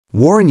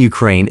War in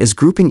Ukraine is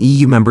grouping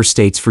EU member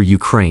states for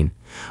Ukraine.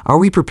 Are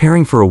we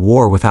preparing for a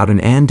war without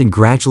an end and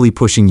gradually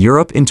pushing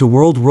Europe into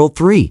World War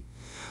III?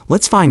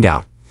 Let's find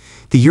out.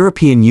 The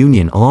European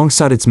Union,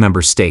 alongside its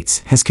member states,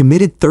 has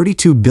committed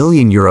 €32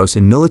 billion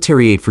in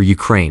military aid for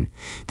Ukraine.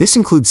 This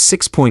includes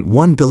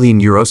 €6.1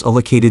 billion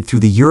allocated through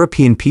the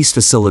European Peace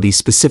Facility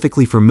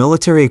specifically for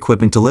military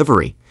equipment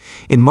delivery.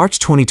 In March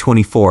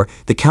 2024,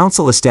 the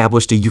Council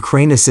established a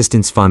Ukraine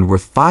Assistance Fund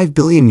worth €5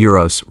 billion,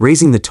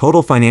 raising the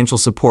total financial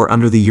support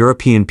under the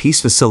European Peace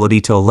Facility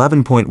to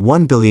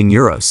 €11.1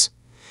 billion.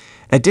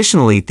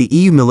 Additionally, the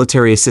EU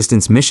Military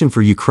Assistance Mission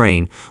for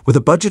Ukraine, with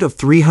a budget of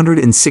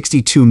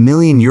 €362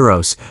 million,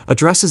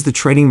 addresses the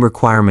training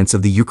requirements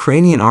of the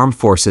Ukrainian Armed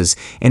Forces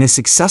and has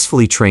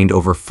successfully trained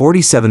over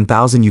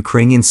 47,000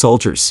 Ukrainian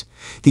soldiers.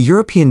 The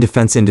European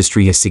defense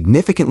industry has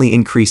significantly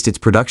increased its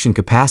production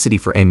capacity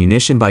for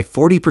ammunition by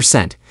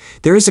 40%.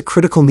 There is a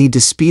critical need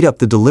to speed up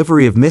the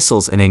delivery of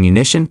missiles and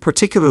ammunition,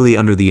 particularly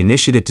under the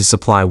initiative to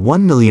supply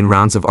 1 million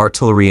rounds of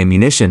artillery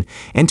ammunition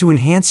and to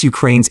enhance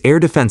Ukraine's air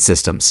defense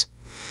systems.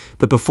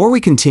 But before we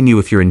continue,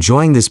 if you're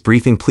enjoying this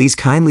briefing, please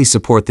kindly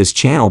support this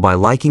channel by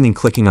liking and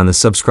clicking on the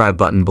subscribe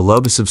button below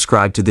to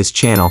subscribe to this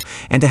channel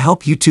and to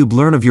help YouTube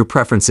learn of your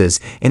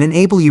preferences and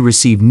enable you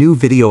receive new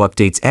video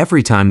updates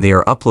every time they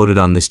are uploaded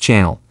on this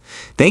channel.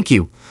 Thank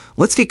you.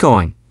 Let's get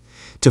going.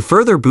 To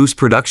further boost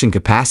production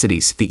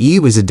capacities, the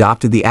EU has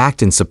adopted the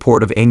Act in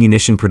Support of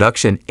Ammunition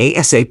Production,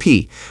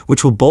 ASAP,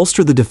 which will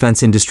bolster the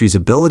defense industry's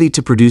ability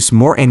to produce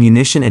more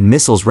ammunition and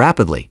missiles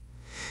rapidly.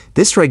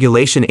 This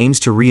regulation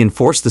aims to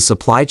reinforce the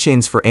supply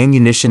chains for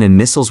ammunition and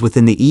missiles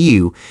within the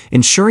EU,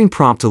 ensuring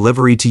prompt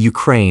delivery to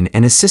Ukraine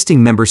and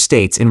assisting member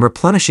states in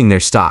replenishing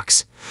their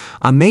stocks.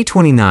 On May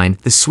 29,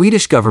 the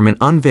Swedish government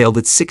unveiled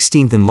its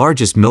 16th and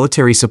largest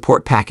military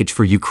support package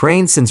for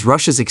Ukraine since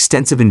Russia's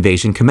extensive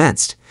invasion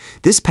commenced.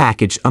 This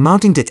package,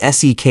 amounting to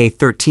SEK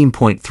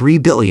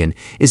 13.3 billion,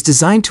 is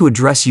designed to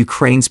address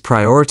Ukraine's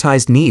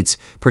prioritized needs,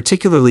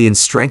 particularly in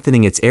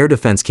strengthening its air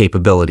defense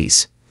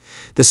capabilities.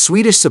 The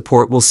Swedish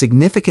support will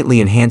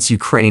significantly enhance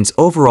Ukraine's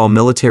overall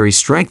military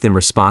strength in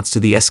response to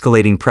the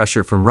escalating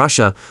pressure from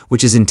Russia,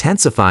 which is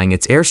intensifying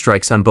its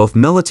airstrikes on both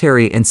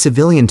military and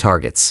civilian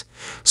targets.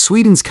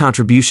 Sweden's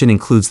contribution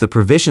includes the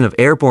provision of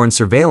airborne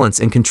surveillance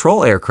and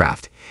control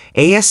aircraft,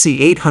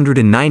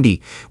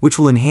 ASC-890, which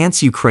will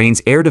enhance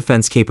Ukraine's air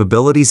defense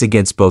capabilities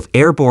against both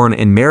airborne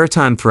and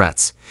maritime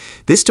threats.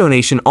 This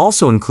donation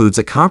also includes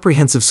a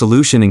comprehensive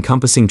solution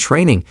encompassing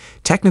training,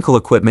 technical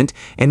equipment,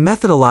 and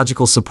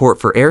methodological support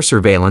for air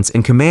surveillance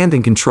and command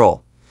and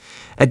control.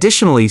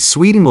 Additionally,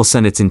 Sweden will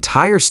send its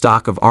entire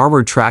stock of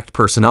armored tracked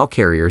personnel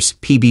carriers,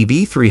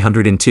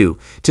 PBV-302,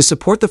 to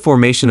support the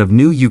formation of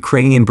new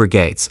Ukrainian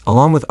brigades,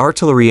 along with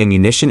artillery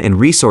ammunition and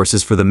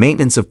resources for the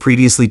maintenance of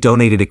previously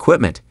donated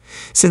equipment.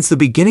 Since the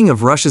beginning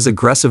of Russia's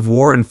aggressive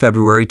war in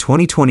February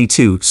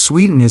 2022,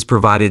 Sweden has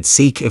provided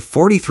SEK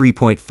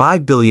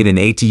 43.5 billion in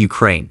aid to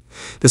Ukraine.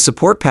 The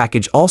support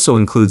package also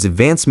includes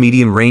advanced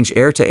medium-range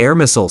air-to-air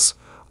missiles,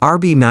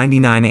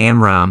 RB-99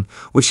 AMRAAM,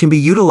 which can be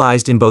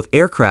utilized in both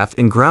aircraft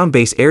and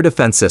ground-based air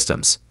defense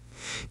systems.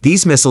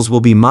 These missiles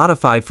will be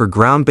modified for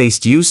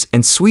ground-based use,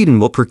 and Sweden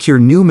will procure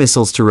new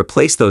missiles to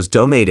replace those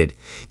donated.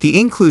 The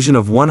inclusion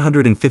of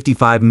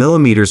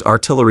 155mm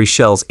artillery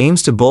shells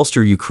aims to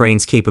bolster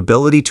Ukraine's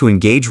capability to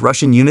engage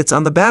Russian units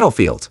on the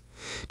battlefield.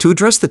 To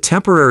address the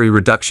temporary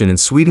reduction in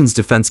Sweden's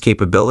defense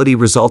capability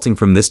resulting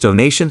from this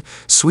donation,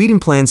 Sweden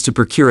plans to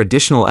procure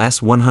additional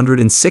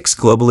S-106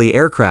 Globally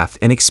aircraft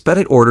and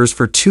expedite orders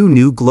for 2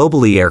 new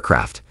Globally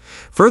aircraft.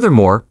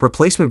 Furthermore,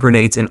 replacement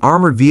grenades and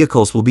armored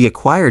vehicles will be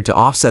acquired to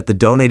offset the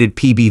donated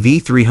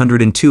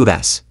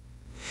PBV-302s.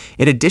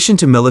 In addition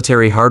to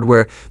military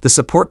hardware, the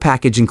support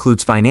package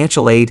includes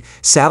financial aid,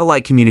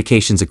 satellite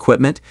communications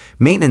equipment,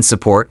 maintenance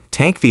support,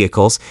 tank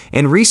vehicles,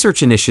 and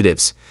research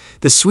initiatives.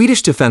 The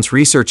Swedish Defense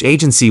Research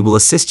Agency will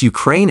assist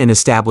Ukraine in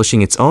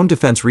establishing its own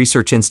defense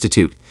research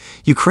institute.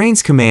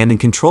 Ukraine's command and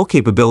control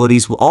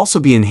capabilities will also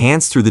be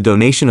enhanced through the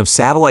donation of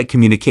satellite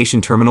communication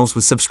terminals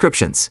with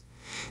subscriptions.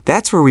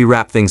 That's where we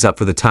wrap things up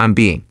for the time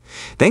being.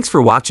 Thanks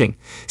for watching.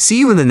 See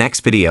you in the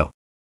next video.